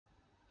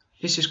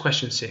This is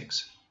question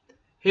 6.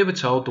 Here we're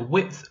told the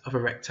width of a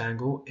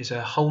rectangle is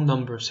a whole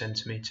number of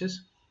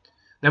centimetres.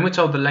 Then we're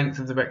told the length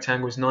of the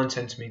rectangle is 9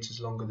 centimetres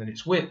longer than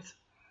its width.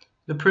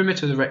 The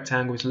perimeter of the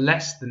rectangle is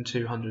less than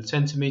 200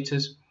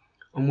 centimetres,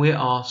 and we're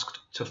asked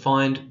to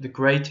find the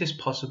greatest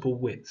possible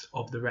width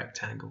of the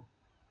rectangle.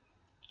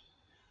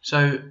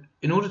 So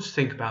in order to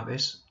think about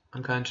this,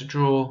 I'm going to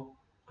draw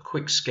a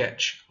quick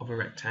sketch of a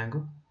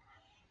rectangle.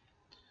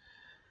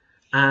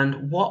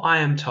 And what I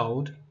am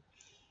told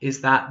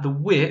is that the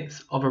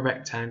width of a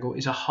rectangle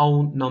is a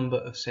whole number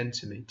of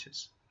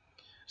centimetres.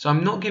 So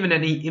I'm not given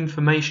any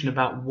information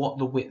about what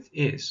the width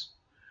is.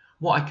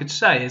 What I could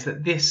say is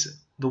that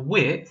the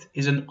width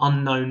is an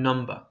unknown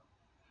number.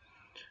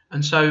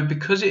 And so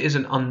because it is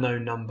an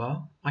unknown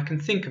number, I can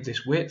think of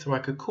this width, or I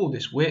could call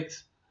this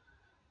width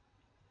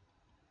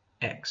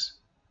x.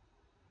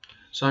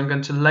 So I'm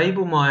going to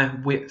label my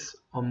width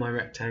on my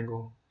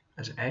rectangle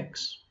as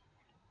x.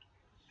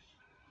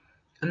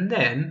 And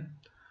then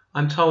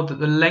I'm told that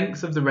the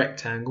length of the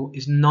rectangle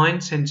is 9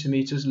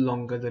 centimetres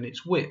longer than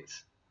its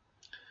width.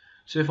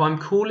 So if I'm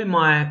calling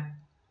my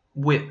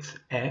width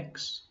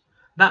x,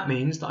 that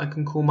means that I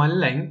can call my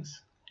length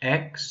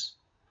x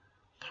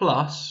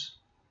plus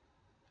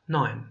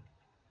 9,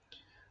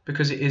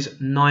 because it is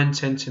 9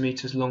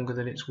 centimetres longer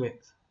than its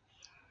width.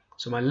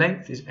 So my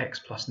length is x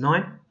plus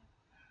 9,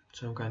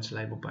 so I'm going to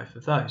label both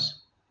of those.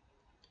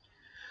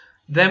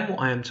 Then what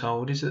I am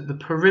told is that the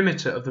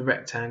perimeter of the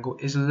rectangle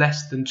is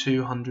less than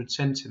 200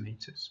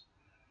 centimetres.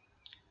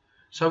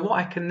 So what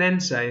I can then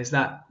say is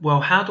that,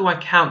 well, how do I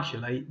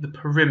calculate the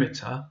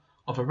perimeter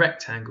of a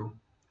rectangle?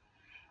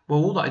 Well,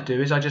 all that I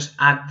do is I just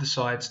add the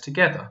sides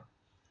together.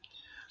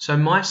 So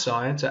my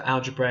sides are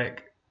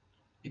algebraic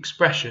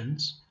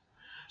expressions,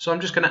 so I'm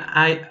going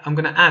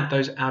to add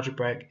those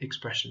algebraic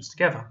expressions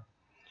together.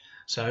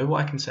 So what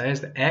I can say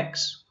is that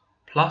x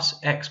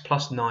plus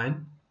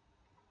 9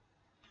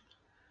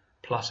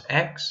 plus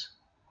x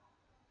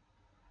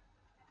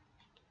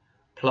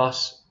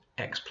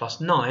plus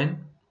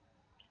 9,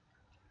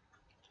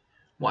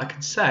 what I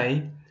can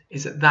say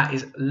is that that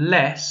is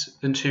less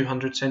than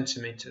 200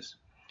 centimetres.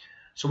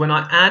 So when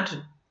I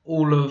add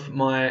all of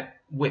my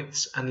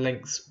widths and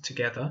lengths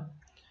together,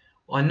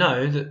 I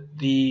know that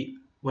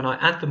when I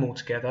add them all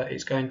together,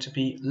 it's going to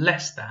be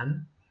less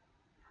than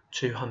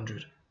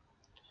 200.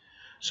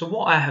 So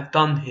what I have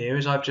done here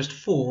is I've just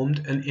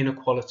formed an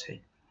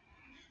inequality.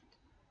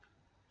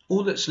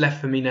 All that's left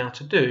for me now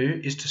to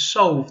do is to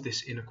solve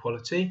this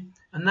inequality,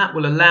 and that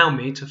will allow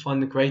me to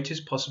find the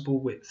greatest possible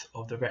width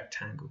of the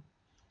rectangle.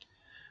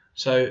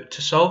 So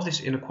to solve this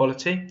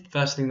inequality, the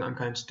first thing that I'm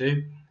going to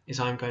do is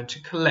I'm going to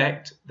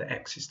collect the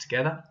x's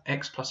together.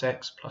 X plus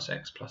x plus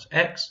x plus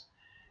x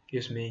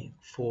gives me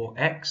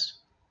 4x,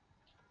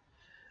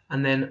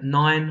 and then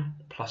 9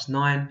 plus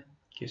 9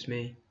 gives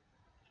me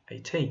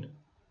 18.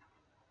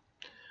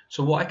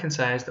 So what I can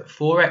say is that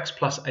 4x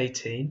plus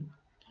 18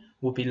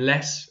 will be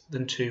less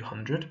than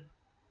 200.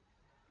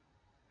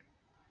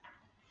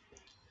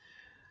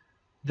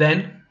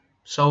 Then,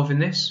 solving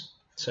this,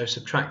 so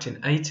subtracting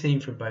 18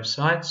 from both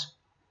sides,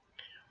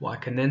 what I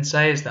can then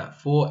say is that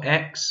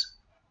 4x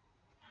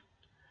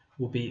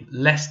will be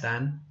less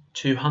than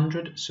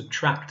 200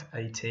 subtract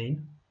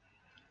 18.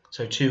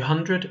 So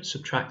 200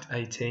 subtract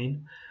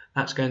 18,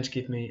 that's going to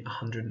give me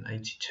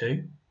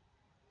 182.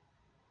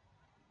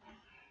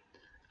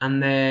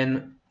 And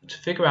then to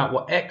figure out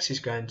what x is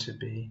going to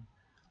be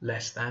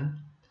less than,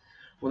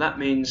 well, that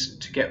means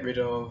to get rid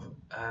of,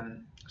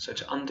 so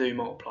to undo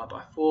multiply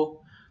by 4,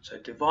 so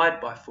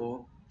divide by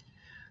 4,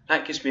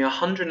 that gives me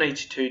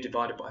 182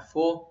 divided by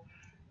 4,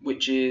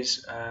 which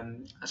is,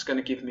 that's going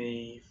to give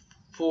me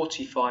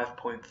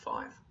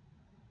 45.5.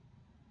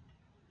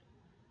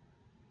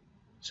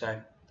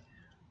 So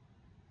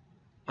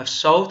I've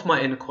solved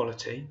my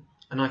inequality,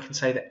 and I can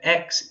say that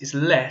x is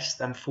less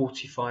than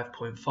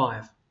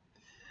 45.5.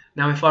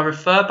 Now if I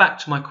refer back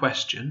to my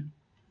question,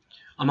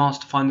 I'm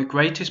asked to find the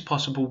greatest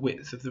possible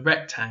width of the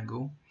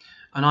rectangle,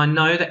 and I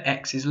know that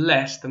x is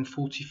less than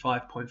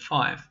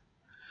 45.5.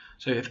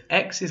 So if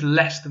x is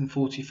less than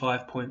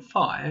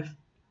 45.5,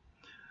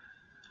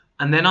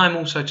 and then I'm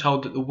also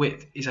told that the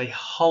width is a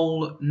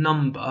whole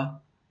number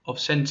of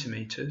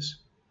centimetres,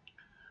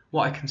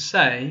 what I can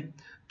say,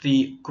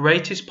 the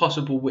greatest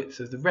possible width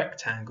of the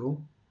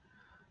rectangle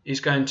is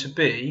going to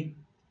be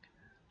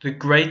the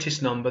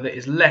greatest number that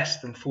is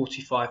less than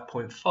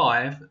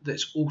 45.5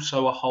 that's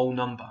also a whole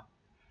number.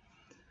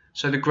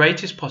 So the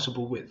greatest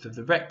possible width of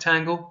the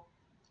rectangle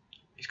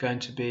is going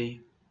to be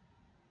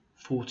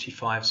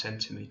 45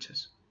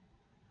 centimetres.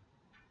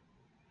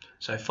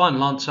 So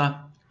final answer,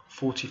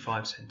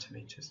 45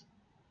 centimetres.